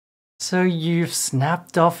So you've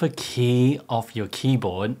snapped off a key off your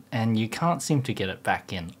keyboard and you can't seem to get it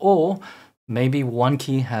back in. Or maybe one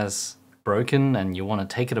key has broken and you want to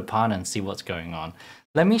take it apart and see what's going on.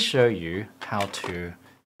 Let me show you how to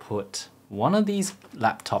put one of these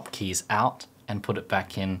laptop keys out and put it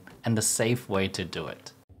back in, and the safe way to do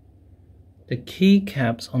it. The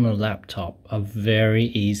keycaps on a laptop are very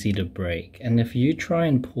easy to break, and if you try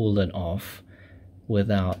and pull it off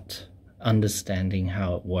without understanding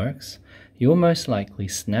how it works, you'll most likely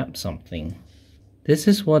snap something. This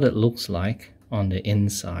is what it looks like on the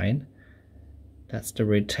inside. That's the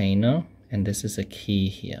retainer, and this is a key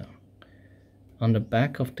here. On the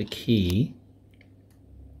back of the key,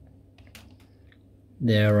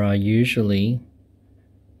 there are usually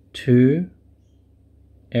two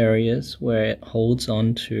areas where it holds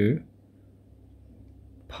on to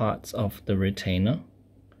parts of the retainer,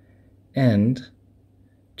 and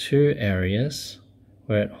two areas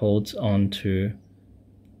where it holds on to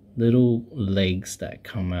little legs that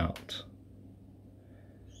come out.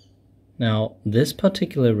 Now, this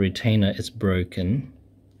particular retainer is broken.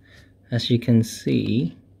 As you can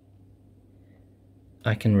see,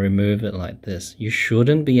 I can remove it like this. You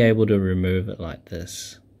shouldn't be able to remove it like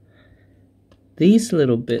this. These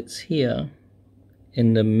little bits here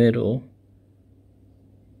in the middle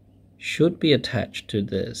should be attached to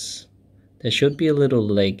this. There should be a little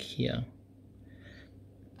leg here.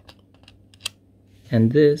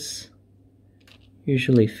 And this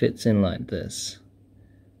usually fits in like this,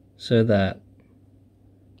 so that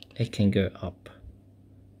it can go up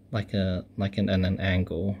like an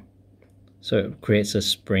angle. So it creates a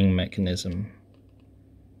spring mechanism.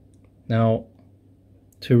 Now,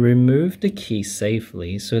 to remove the key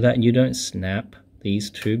safely so that you don't snap these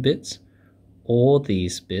two bits or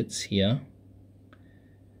these bits here,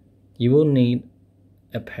 you will need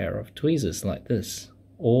a pair of tweezers like this,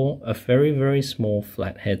 or a very, very small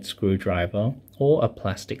flathead screwdriver, or a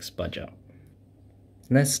plastic spudger.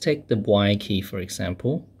 Let's take the Y key for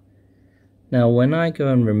example. Now when I go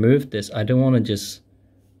and remove this, I don't want to just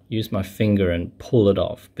use my finger and pull it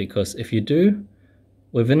off, because if you do,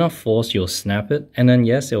 with enough force you'll snap it, and then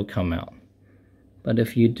yes, it'll come out. But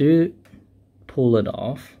if you do pull it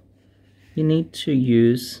off, you need to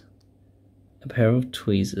use a pair of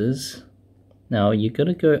tweezers. Now you got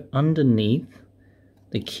to go underneath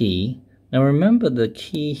the key. Now remember, the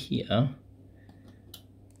key here,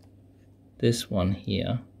 this one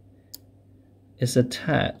here, is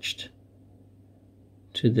attached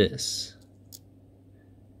to this.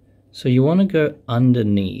 So you want to go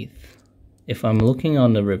underneath. If I'm looking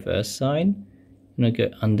on the reverse side, I'm going to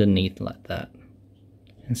go underneath like that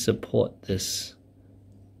and support this.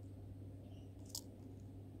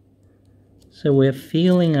 So we're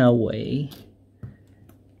feeling our way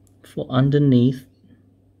for underneath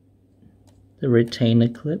the retainer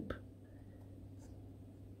clip.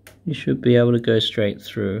 You should be able to go straight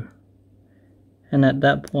through. And at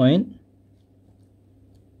that point,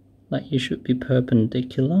 like, you should be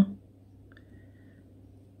perpendicular.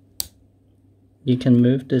 You can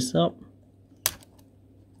move this up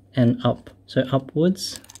and up, so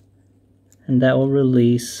upwards, and that will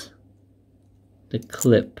release the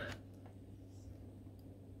clip.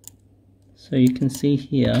 So you can see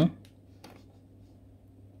here,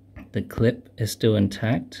 the clip is still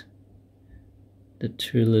intact, the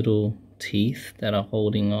two little teeth that are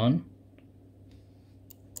holding on,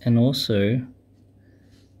 and also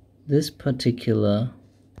this particular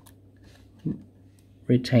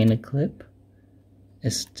retainer clip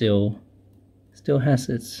is still has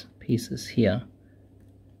its pieces here.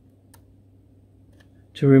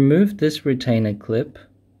 To remove this retainer clip,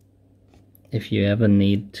 if you ever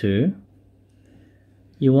need to,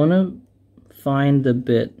 you want to find the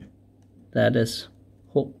bit that is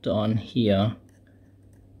hooked on here,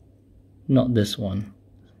 not this one.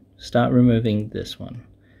 Start removing this one.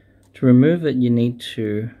 To remove it, you need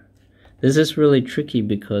to, this is really tricky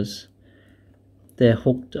because they're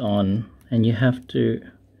hooked on, and you have to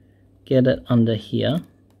get it under here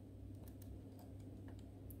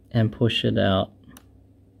and push it out.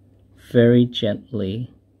 Very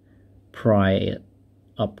gently pry it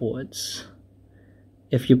upwards.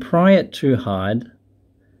 If you pry it too hard,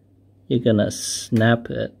 you're gonna snap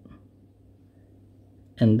it,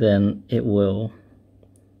 and then that'll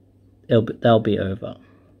be over.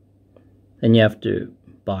 Then you have to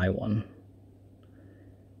buy one.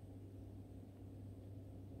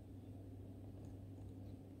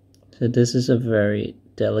 So this is a very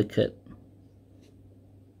delicate,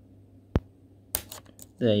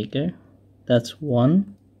 there you go, that's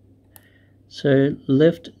one. So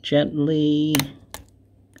lift gently,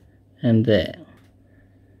 and there.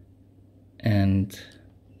 and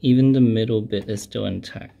even the middle bit is still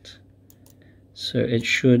intact. So it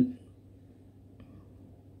should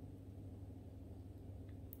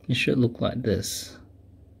look like this.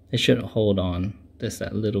 It should hold on. There's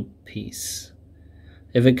that little piece.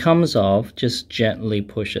 If it comes off, just gently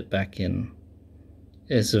push it back in.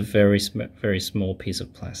 It's a very small piece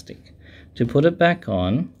of plastic. To put it back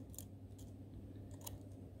on,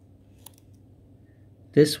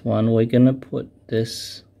 this one we're gonna put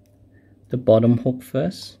the bottom hook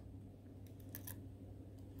first.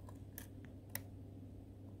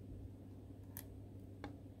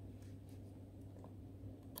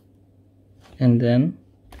 And then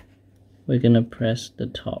we're gonna press the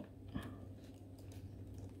top.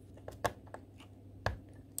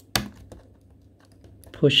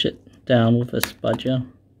 Push it down with a spudger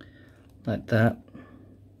like that.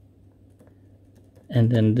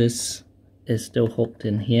 And then this is still hooked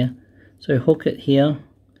in here. So hook it here,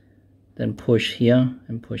 then push here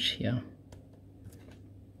and push here.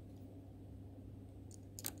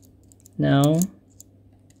 Now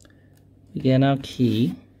we get our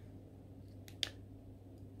key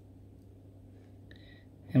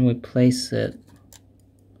and we place it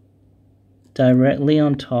directly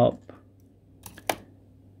on top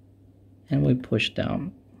and we push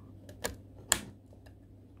down.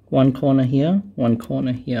 One corner here, one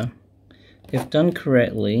corner here. If done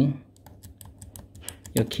correctly,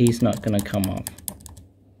 your key's not going to come off.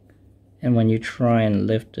 And when you try and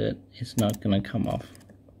lift it, it's not going to come off.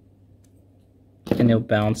 And it'll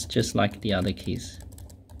bounce just like the other keys.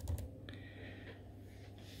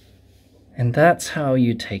 And that's how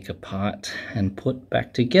you take apart and put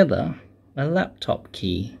back together a laptop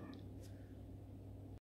key.